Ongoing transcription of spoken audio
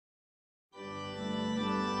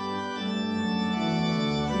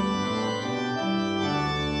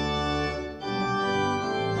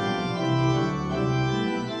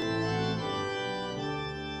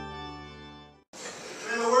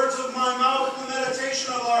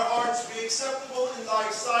acceptable in thy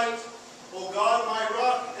sight, O God, my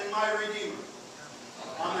rock and my redeemer.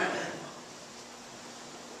 Amen.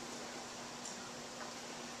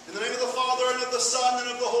 In the name of the Father, and of the Son,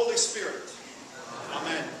 and of the Holy Spirit.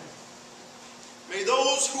 Amen. May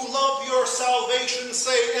those who love your salvation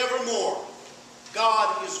say evermore,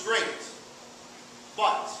 God is great,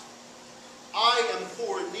 but I am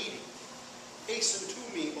poor and needy. Hasten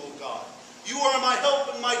to me, O God. You are my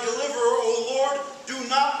help and my deliverer, O Lord. Do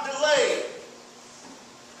not delay.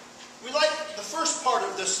 We like the first part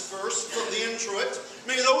of this verse from the introit.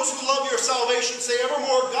 May those who love your salvation say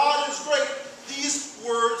evermore, God is great. These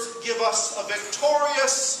words give us a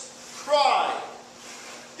victorious cry.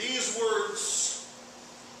 These words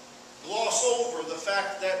gloss over the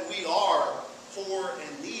fact that we are poor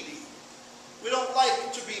and needy. We don't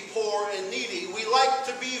like to be poor and needy. We like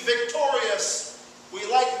to be victorious. We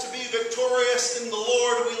like to be victorious in the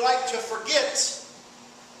Lord. We like to forget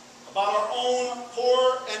about our own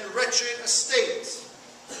poor and wretched estate.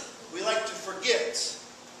 We like to forget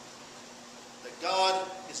that God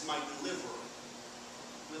is my deliverer.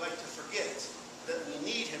 We like to forget that we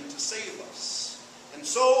need him to save us. And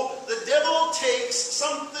so the devil takes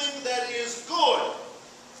something that is good.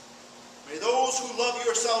 May those who love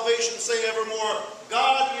your salvation say evermore,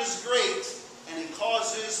 God is great, and he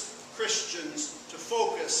causes Christians to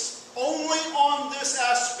focus only on this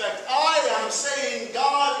aspect. I am saying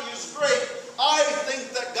God is great. I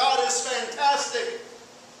think that God is fantastic.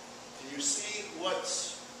 And you see what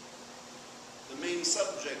the main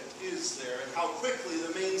subject is there, and how quickly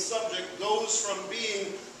the main subject goes from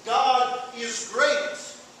being God is great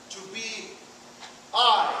to be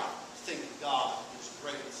I think God is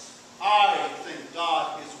great. I think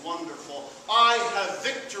God is wonderful. I have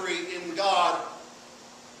victory in God.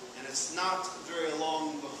 And it's not very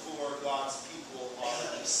long before God's people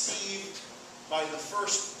are deceived by the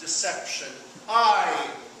first deception. I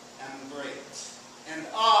am great, and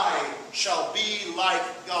I shall be like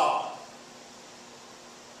God.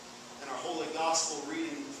 In our Holy Gospel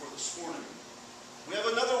reading for this morning, we have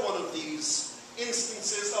another one of these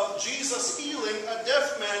instances of Jesus healing a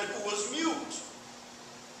deaf man who was mute.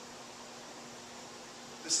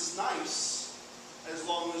 This is nice, as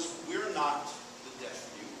long as we're not the deaf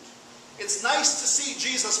mute. It's nice to see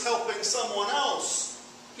Jesus helping someone else.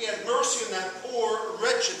 He had mercy on that poor,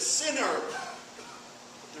 wretched sinner.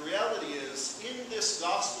 But the reality is, in this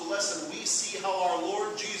gospel lesson, we see how our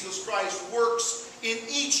Lord Jesus Christ works in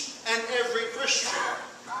each and every Christian.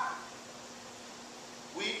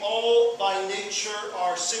 We all, by nature,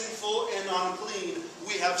 are sinful and unclean.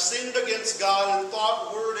 We have sinned against God in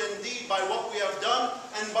thought, word, and deed by what we have done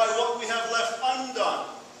and by what we have left undone.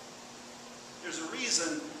 There's a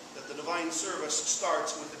reason that the divine service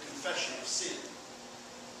starts with the confession of sin.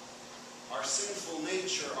 Our sinful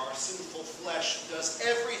nature, our sinful flesh, does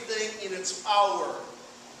everything in its power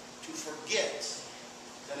to forget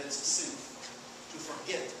that it's sinful, to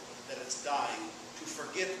forget that it's dying, to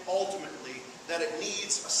forget ultimately that it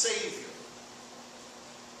needs a Savior.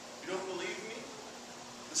 You don't believe me?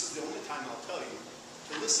 This is the only time I'll tell you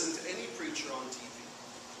to listen to any preacher on TV.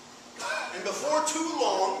 And before too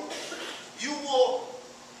long, you will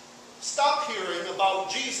stop hearing about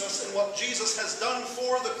Jesus and what Jesus has done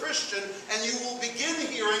for the Christian, and you will begin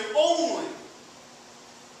hearing only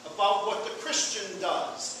about what the Christian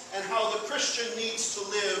does, and how the Christian needs to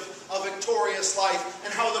live a victorious life,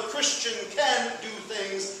 and how the Christian can do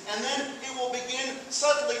things, and then it will begin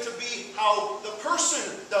suddenly to be how the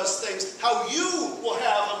person does things, how you will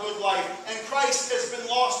have a good life, and Christ has been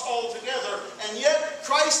lost altogether. And yet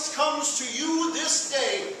Christ comes to you this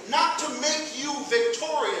day not to make you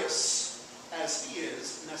victorious, as he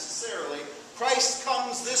is necessarily. Christ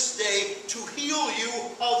comes this day to heal you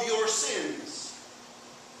of your sins,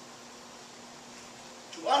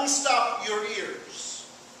 to unstop your ears,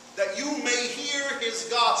 that you may hear his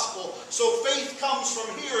gospel. So faith comes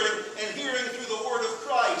from hearing, and hearing through the word of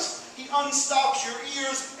Christ. He unstops your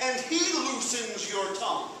ears, and he loosens your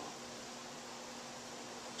tongue,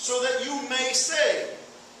 so that you may say,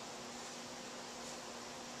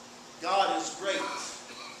 God is great,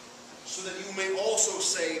 so that you may also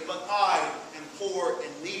say, but I am poor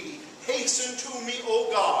and needy. Hasten to me, O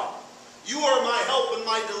God. You are my help and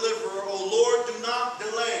my deliverer, O Lord, do not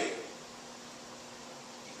delay.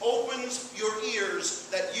 He opens your ears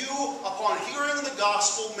that you, upon hearing the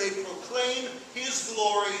gospel, may proclaim his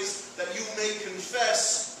glories, that you may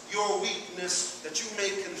confess your weakness, that you may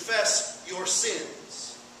confess your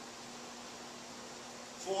sins.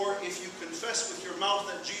 For if you confess with your mouth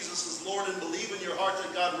that Jesus is Lord and believe in your heart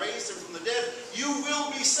that God raised him from the dead, you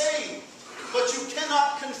will be saved. But you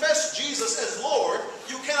cannot confess Jesus as Lord.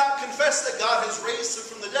 You cannot confess confess that God has raised him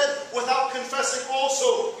from the dead without confessing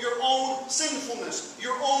also your own sinfulness,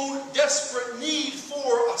 your own desperate need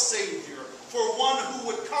for a Savior, for one who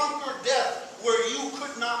would conquer death where you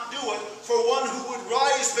could not do it, for one who would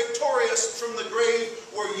rise victorious from the grave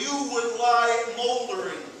where you would lie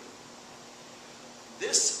moldering.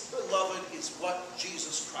 This, beloved, is what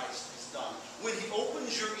Jesus Christ has done. When he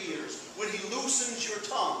opens your ears, when he loosens your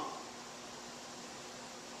tongue,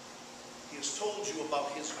 he has told you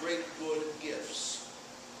about his great good gifts.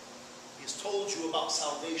 He has told you about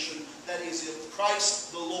salvation that is of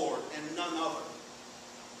Christ the Lord and none other.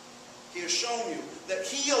 He has shown you that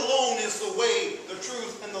he alone is the way, the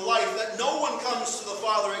truth, and the life, that no one comes to the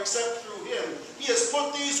Father except through him. He has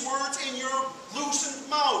put these words in your loosened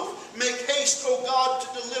mouth. Make haste, O God, to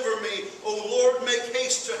deliver me. O Lord, make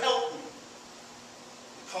haste to help me.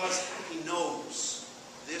 Because he knows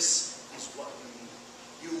this is what you need.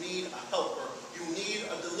 You need a helper. You need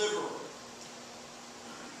a deliverer.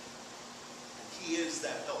 And he is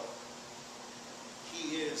that helper.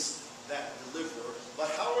 He is that deliverer. But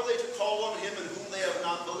how are they to call on him in whom they have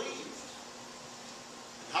not believed?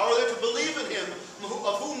 How are they to believe in him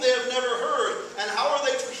of whom they have never heard? And how are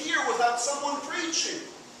they to hear without someone preaching?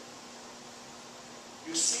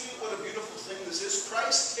 You see what a beautiful thing this is?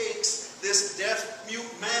 Christ takes this deaf, mute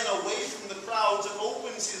man away from the crowds and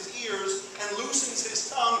opens his ears and loosens his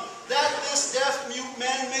tongue, that this deaf, mute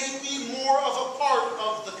man may be more of a part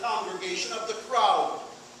of the congregation, of the crowd.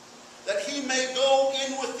 That he may go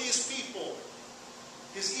in with these people,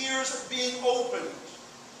 his ears being opened.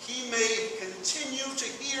 He may continue to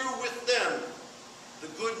hear with them the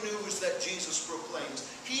good news that Jesus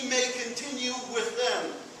proclaims. He may continue with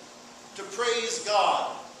them to praise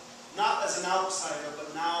God, not as an outsider,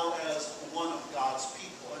 but now as one of God's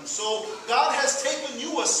people. And so God has taken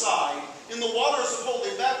you aside in the waters of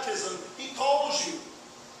holy baptism. He calls you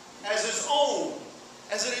as his own.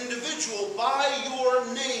 As an individual, by your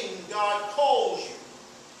name, God calls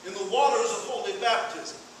you in the waters of holy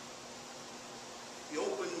baptism. He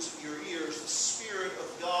opens your ears. The Spirit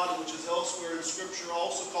of God, which is elsewhere in Scripture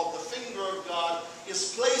also called the finger of God,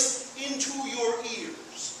 is placed into your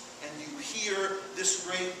ears, and you hear this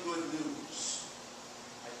great good news.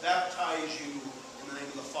 I baptize you in the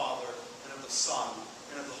name of the Father, and of the Son,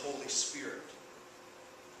 and of the Holy Spirit.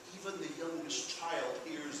 Even the youngest child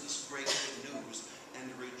hears this great good news and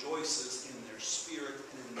rejoices in their spirit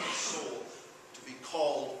and in their soul to be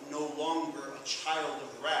called no longer a child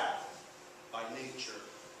of wrath by nature,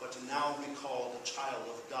 but to now be called a child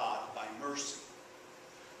of God by mercy.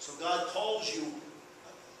 So God calls you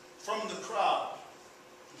from the crowd.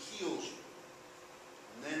 He heals you.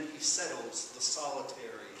 And then he settles the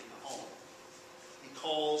solitary in the home. He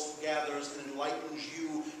calls, gathers, and enlightens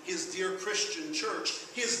you, his dear Christian church,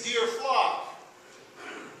 his dear flock,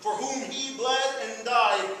 for whom he bled and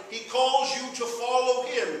died. He calls you to follow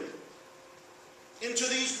him into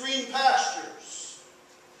these green pastures,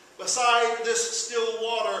 beside this still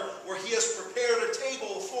water where he has prepared a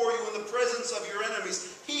table for you in the presence of your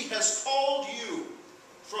enemies. He has called you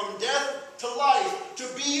from death to life to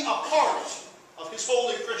be a part of his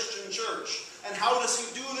holy Christian church. And how does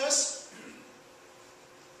he do this?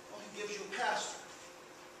 Well, he gives you a pastor.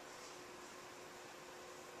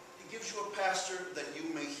 He gives you a pastor that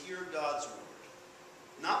you may hear God's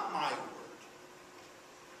word, not my word.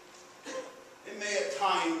 It may at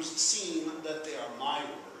times seem that they are my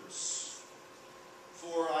words,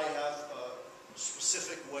 for I have a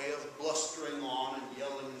specific way of blustering on and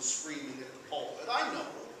yelling and screaming at the pulpit. I know.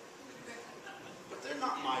 But they're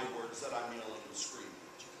not my words that I'm yelling and screaming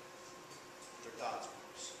at you. They're God's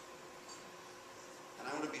words. And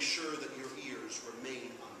I want to be sure that your ears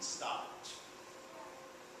remain unstopped.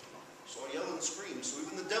 So I yell and scream, so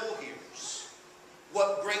even the devil hears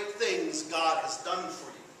what great things God has done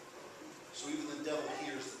for you. So even the devil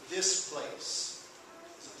hears that this place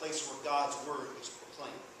is a place where God's word is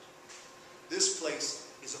proclaimed. This place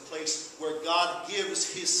is a place where God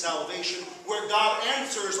gives his salvation, where God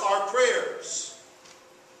answers our prayers.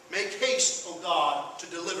 Make haste, O God, to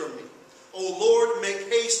deliver me. O Lord, make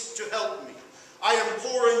haste to help me. I am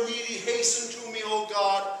poor and needy. Hasten to me, O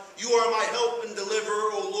God. You are my help and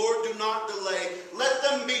deliverer. O Lord, do not delay. Let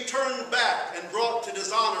them be turned back and brought to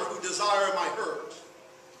dishonor who desire my hurt.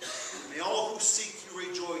 May all who seek you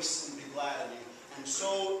rejoice and be glad in you. And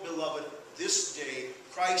so, beloved, this day,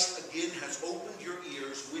 Christ again has opened your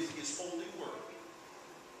ears with his holy word.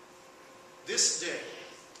 This day,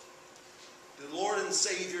 the Lord and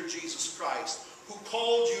Savior Jesus Christ, who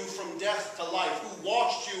called you from death to life, who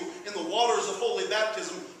washed you in the waters of holy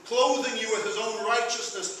baptism, clothing you with his own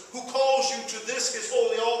righteousness, who calls you to this, his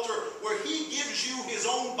holy altar, where he gives gives you his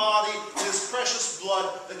own body and his precious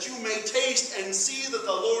blood, that you may taste and see that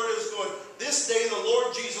the Lord is good. This day the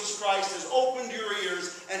Lord Jesus Christ has opened your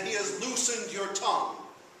ears and he has loosened your tongue.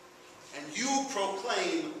 And you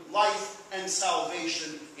proclaim life and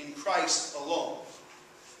salvation in Christ alone.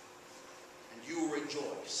 And you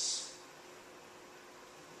rejoice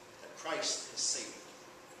that Christ has saved you.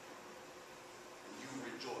 And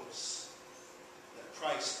you rejoice that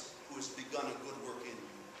Christ, who has begun a good work in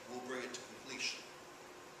you, will bring it to completion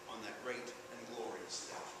on that great and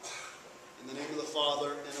glorious day. In the name of the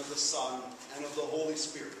Father, and of the Son, and of the Holy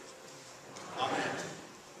Spirit.